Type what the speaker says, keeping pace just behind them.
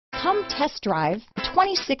Come test drive the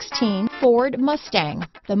 2016 Ford Mustang.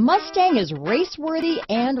 The Mustang is race-worthy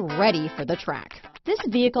and ready for the track. This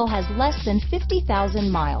vehicle has less than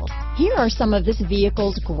 50,000 miles. Here are some of this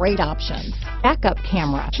vehicle's great options: backup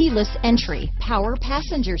camera, keyless entry, power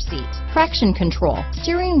passenger seat, traction control,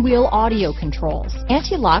 steering wheel audio controls,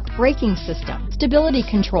 anti-lock braking system, stability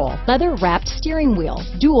control, leather-wrapped steering wheel,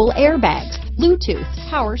 dual airbags, Bluetooth,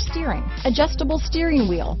 power steering, adjustable steering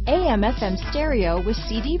wheel, AM/FM stereo with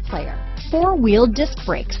CD player, four-wheel disc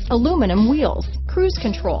brakes, aluminum wheels, cruise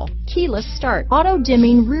control, keyless start,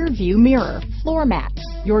 auto-dimming rear view mirror, floor mats.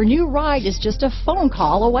 Your new ride is just a phone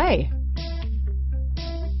call away.